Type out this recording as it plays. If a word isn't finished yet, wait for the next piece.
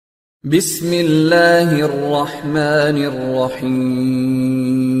بسم الله الرحمن الرحيم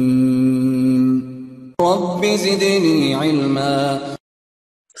رب زدني علما.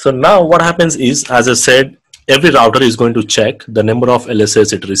 So now what happens is, as I said, every router is going to check the number of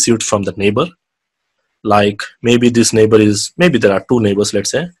LSS it received from the neighbor. Like maybe this neighbor is, maybe there are two neighbors, let's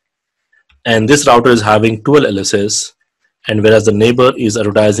say, and this router is having 12 LSS, and whereas the neighbor is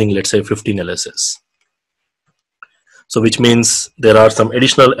advertising, let's say, 15 LSS. So which means there are some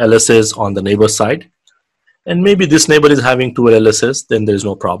additional LSS on the neighbor side, and maybe this neighbor is having 12 LSS, then there is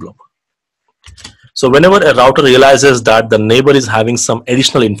no problem. So whenever a router realizes that the neighbor is having some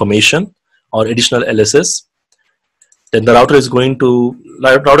additional information or additional LSS, then the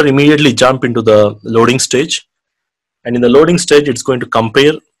router immediately jump into the loading stage, and in the loading stage it's going to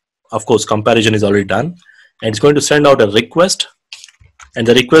compare. Of course, comparison is already done, and it's going to send out a request, and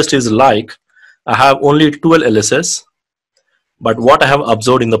the request is like, I have only 12 LSS, but what I have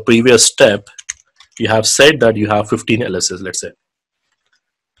observed in the previous step, you have said that you have 15 LSS, let's say.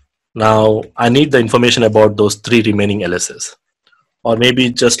 Now I need the information about those 3 remaining LSS. Or maybe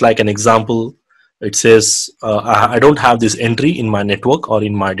just like an example, it says I don't have this entry in my network or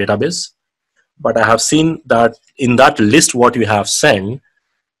in my database, but I have seen that in that list what you have sent,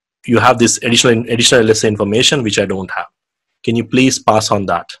 you have this additional LSS information which I don't have. Can you please pass on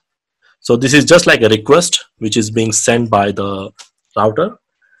that? So this is just like a request which is being sent by the router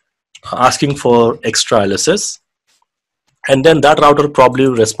asking for extra LSS, and then that router probably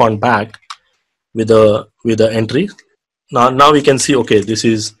will respond back with the entry. Now we can see, okay, this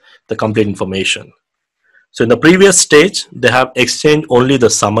is the complete information. So in the previous stage they have exchanged only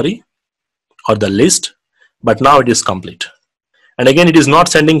the summary or the list, but now it is complete. And again, it is not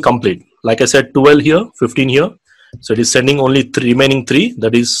sending complete. Like I said, 12 here, 15 here. So it is sending only remaining 3,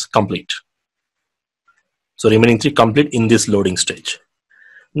 that is complete. So remaining 3 complete in this loading stage.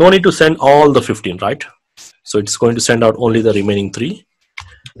 No need to send all the 15, right? So it's going to send out only the remaining 3.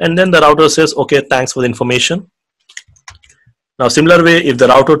 And then the router says, okay, thanks for the information. Now similar way, if the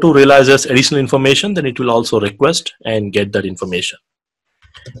router 2 realizes additional information, then it will also request and get that information.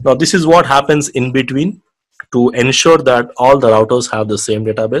 Now this is what happens in between to ensure that all the routers have the same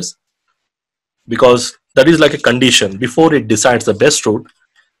database, because that is like a condition before it decides the best route.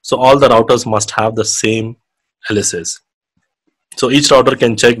 So all the routers must have the same LSS. So each router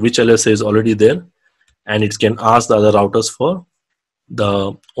can check which LSS is already there, and it can ask the other routers for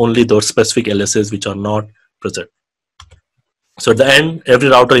only those specific LSS which are not present. So at the end, every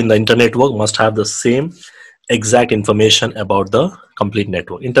router in the internet network must have the same exact information about the complete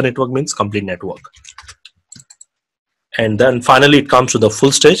network. Internet network means complete network. And then finally it comes to the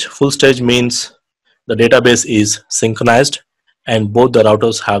full stage. Full stage means the database is synchronized and both the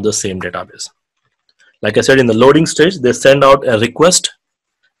routers have the same database. Like I said, in the loading stage, they send out a request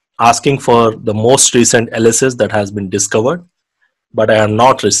asking for the most recent LSS that has been discovered, but I have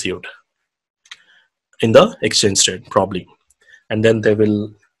not received in the exchange state probably. And then they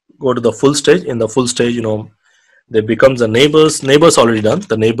will go to the full stage. In the full stage, they become the neighbors. Neighbors already done.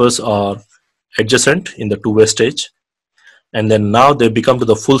 The neighbors are adjacent in the two-way stage. And then now they become to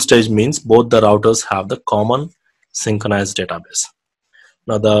the full stage, means both the routers have the common synchronized database.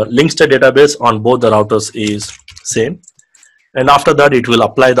 Now the link state database on both the routers is same. And after that it will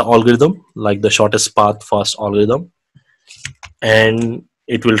apply the algorithm, like the shortest path first algorithm. And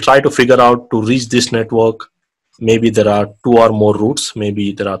it will try to figure out, to reach this network, maybe there are 2 or more routes,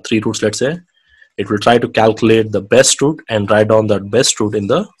 maybe there are 3 routes, let's say. It will try to calculate the best route and write down that best route in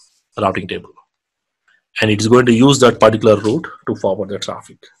the routing table. And it is going to use that particular route to forward the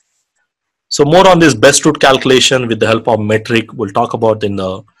traffic. So more on this best route calculation with the help of metric we'll talk about in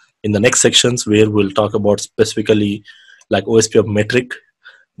the next sections, where we'll talk about specifically like OSPF metric.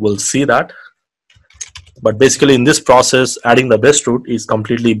 We'll see that. But basically in this process, adding the best route is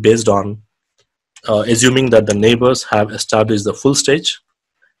completely based on assuming that the neighbors have established the full stage,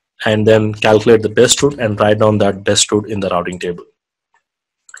 and then calculate the best route and write down that best route in the routing table.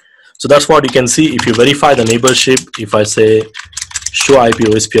 So that's what you can see if you verify the neighborship. If I say show IP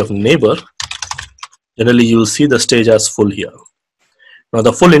OSPF neighbor, generally you will see the stage as full here. Now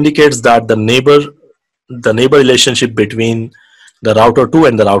the full indicates that the neighbor relationship between the router 2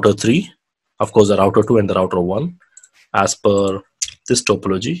 and the router 3, of course the router 2 and the router 1, as per this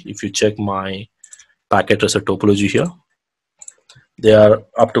topology. If you check my packet tracer topology here, they are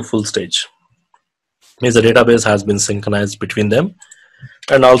up to full stage. Means the database has been synchronized between them.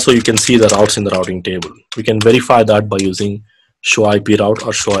 And also you can see the routes in the routing table. We can verify that by using show IP route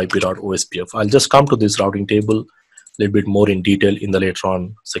or show IP route OSPF. I'll just come to this routing table a little bit more in detail in the later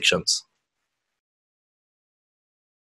on sections.